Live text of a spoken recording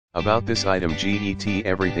About this item: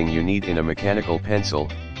 everything you need in a mechanical pencil.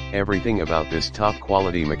 Everything about this top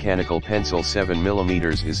quality mechanical pencil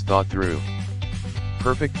 7mm is thought through.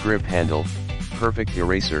 Perfect grip handle, perfect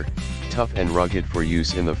eraser, tough and rugged for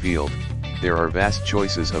use in the field. There are vast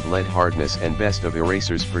choices of lead hardness and best of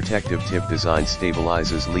erasers. Protective tip design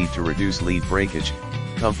stabilizes lead to reduce lead breakage.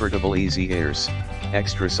 Comfortable easy airs.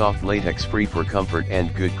 Extra soft latex free for comfort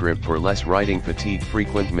and good grip for less writing fatigue.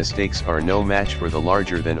 Frequent mistakes are no match for the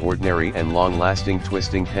larger than ordinary and long-lasting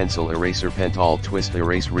twisting pencil eraser. Pentel Twist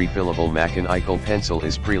Erase Refillable Mechanical Pencil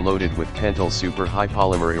is preloaded with Pentel Super High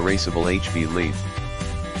Polymer Erasable HB lead.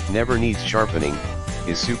 Never needs sharpening,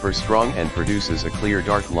 is super strong and produces a clear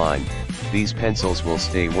dark line. These pencils will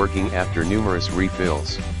stay working after numerous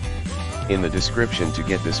refills. In the description to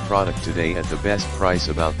get this product today at the best price.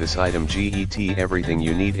 About this item: everything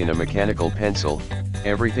you need in a mechanical pencil.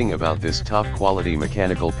 Everything about this top quality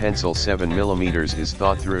mechanical pencil 7mm is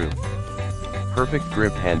thought through. Perfect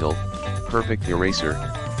grip handle, perfect eraser,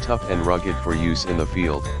 tough and rugged for use in the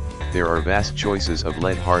field. There are vast choices of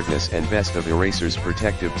lead hardness and best of erasers.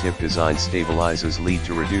 Protective tip design stabilizes lead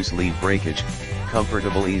to reduce lead breakage.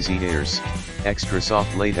 Comfortable easy airs. Extra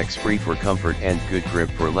soft latex free for comfort and good grip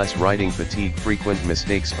for less writing fatigue. Frequent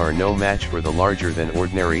mistakes are no match for the larger than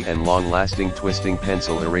ordinary and long-lasting twisting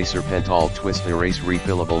pencil eraser. Pentel Twist Erase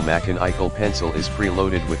Refillable Mechanical Pencil is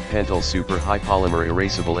preloaded with Pentel Super High Polymer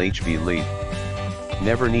Erasable HB lead.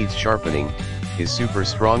 Never needs sharpening, is super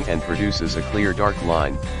strong and produces a clear dark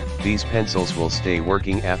line. These pencils will stay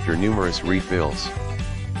working after numerous refills.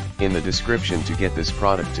 In the description to get this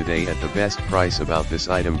product today at the best price. About this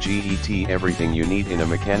item: everything you need in a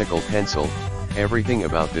mechanical pencil. Everything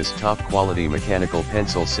about this top quality mechanical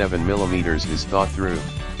pencil 7mm is thought through.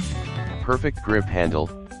 Perfect grip handle,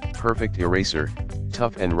 perfect eraser,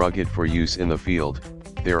 tough and rugged for use in the field.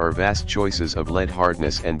 There are vast choices of lead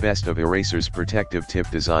hardness and best of erasers. Protective tip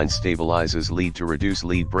design stabilizes lead to reduce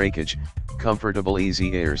lead breakage. Comfortable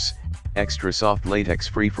easy airs. Extra soft latex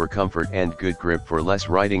free for comfort and good grip for less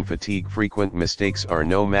writing fatigue. Frequent mistakes are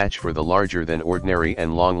no match for the larger than ordinary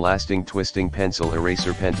and long-lasting twisting pencil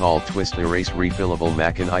eraser. Pentel Twist Erase Refillable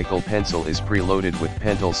Mechanical Pencil is preloaded with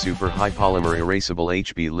Pentel Super High Polymer Erasable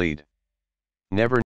HB lead. Never